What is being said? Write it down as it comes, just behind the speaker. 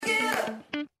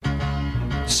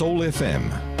Soul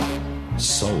FM,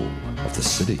 soul of the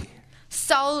city.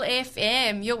 Soul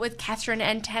FM, you're with Catherine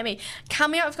and Tammy.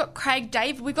 Coming up, we've got Craig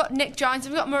David, we've got Nick Jones,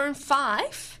 we've got Maroon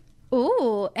 5.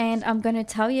 Ooh, and I'm going to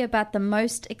tell you about the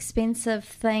most expensive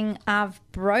thing I've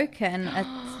broken.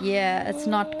 It's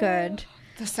not good.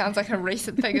 This sounds like a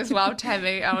recent thing as well,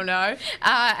 Tammy. Oh no.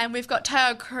 And we've got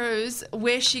Teo Cruz,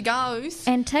 Where She Goes.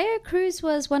 And Teo Cruz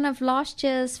was one of last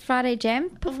year's Friday Jam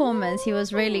performers. He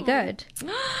was really good.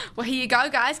 Well, here you go,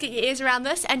 guys. Get your ears around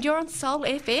this, and you're on Soul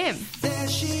FM. There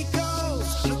she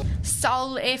goes.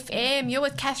 Soul FM, you're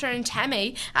with Catherine and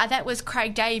Tammy. That was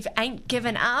Craig Dave, Ain't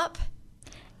Given Up.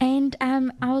 And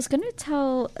I was going to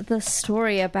tell the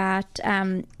story about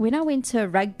when I went to a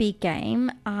rugby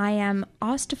game, I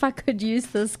asked if I could use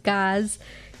this guy's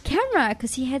camera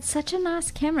because he had such a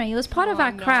nice camera. He was part of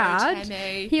our crowd.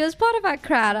 Tammy. He was part of our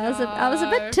crowd. I was a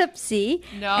bit tipsy.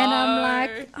 No. And I'm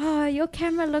like, oh, your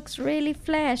camera looks really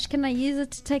flash. Can I use it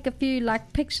to take a few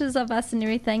pictures of us and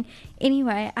everything?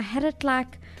 Anyway, I had it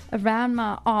around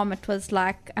my arm. It was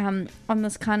on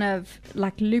this kind of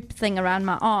loop thing around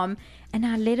my arm. And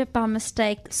I let it by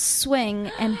mistake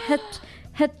swing and hit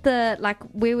the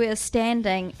where we were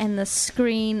standing, and the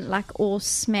screen all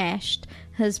smashed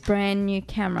his brand new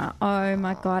camera. Oh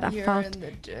my God, I felt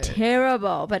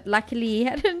terrible, but luckily he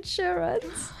had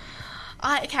insurance.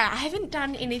 I haven't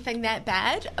done anything that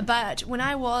bad, but when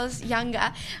I was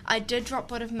younger, I did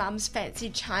drop one of Mum's fancy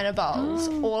china bowls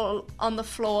all on the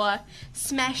floor,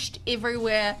 smashed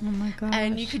everywhere. Oh my gosh.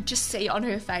 And you could just see on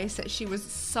her face that she was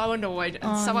so annoyed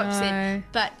and so upset.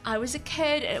 But I was a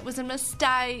kid, it was a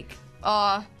mistake.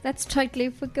 Oh, that's totally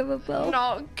forgivable.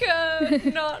 not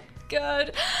good, not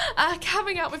good.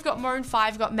 Coming up, we've got Maroon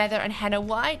 5, we've got Mather and Hannah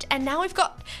White, and now we've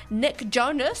got Nick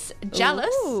Jonas,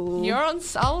 Jealous. Ooh. You're on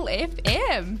Soul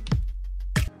FM.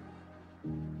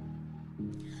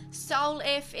 Soul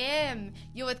FM,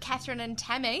 you're with Catherine and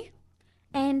Tammy.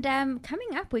 And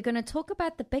coming up, we're going to talk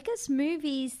about the biggest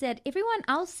movies that everyone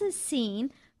else has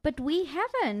seen, but we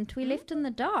haven't. We left in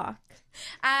the dark.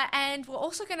 And we're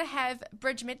also going to have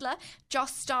Bridge Midler,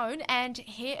 Joss Stone, and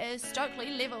here is Stokely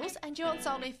Levels, and you're on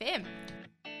Soul FM.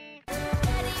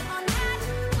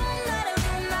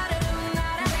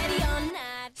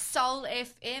 Soul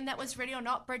FM, that was Ready or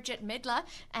Not, Bridget Midler,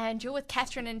 and you're with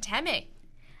Catherine and Tammy.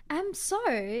 So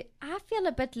I feel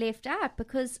a bit left out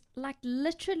because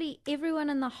literally everyone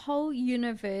in the whole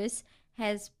universe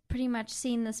has pretty much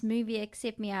seen this movie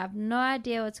except me. I have no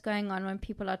idea what's going on when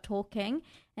people are talking,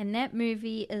 and that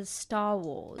movie is Star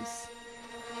Wars.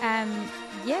 I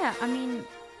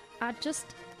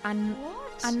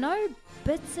know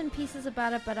bits and pieces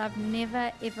about it, but I've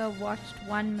never ever watched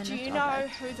 1 minute of it. Do you know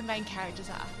who the main characters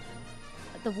are?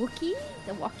 The Wookiee,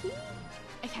 the Wookiee,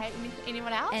 Okay,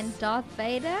 anyone else? and Darth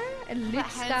Vader, and Luke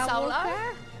Han Solo?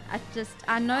 Skywalker.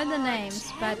 I know the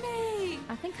names, but Tammy.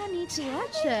 I think I need to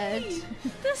watch it.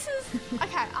 This is...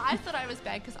 Okay, I thought I was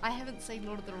bad because I haven't seen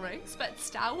Lord of the Rings, but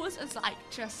Star Wars is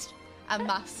just a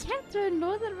must. Catherine,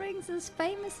 Lord of the Rings is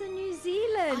famous in New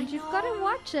Zealand. You've got to know.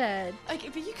 watch it. Okay,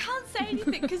 but you can't say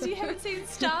anything because you haven't seen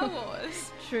Star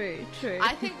Wars. True.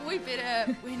 I think we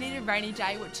need a rainy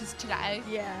day, which is today.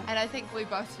 Yeah. And I think we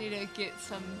both need to get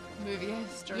some movie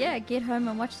history. Yeah, get home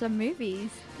and watch some movies.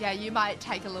 Yeah, you might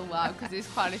take a little while because there's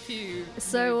quite a few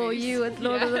So will movies. you with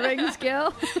Lord of the Rings,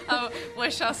 girl. Oh,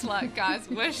 wish us luck, guys.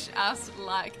 Wish us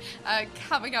luck.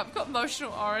 Coming up, we've got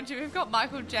Emotional Orange, we've got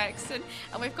Michael Jackson,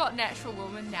 and we've got Natural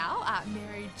Woman now,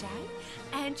 Mary J.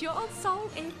 And you're on Soul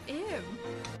FM.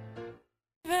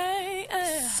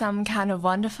 Some Kind of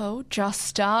Wonderful, Joss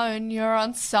Stone. You're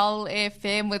on Soul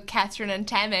FM with Catherine and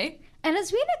Tammy. And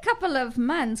it's been a couple of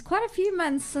months, quite a few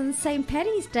months since St.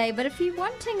 Paddy's Day, but if you're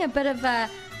wanting a bit of a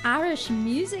Irish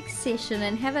music session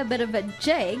and have a bit of a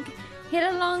jig,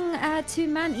 head along to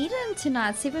Mount Eden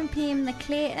tonight, 7 p.m, the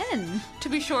Clare Inn. To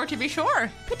be sure.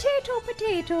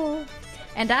 Potato.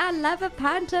 And I love a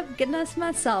pint of Guinness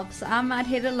myself, so I might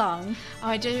head along. Oh,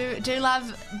 I do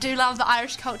love the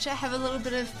Irish culture. Have a little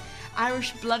bit of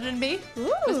Irish blood in me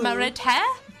with my red hair.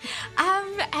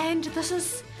 And this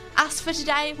is us for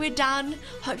today. We're done.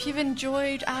 Hope you've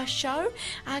enjoyed our show.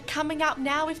 Coming up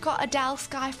now, we've got Adele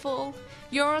Skyfall.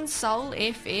 You're on Soul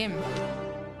FM.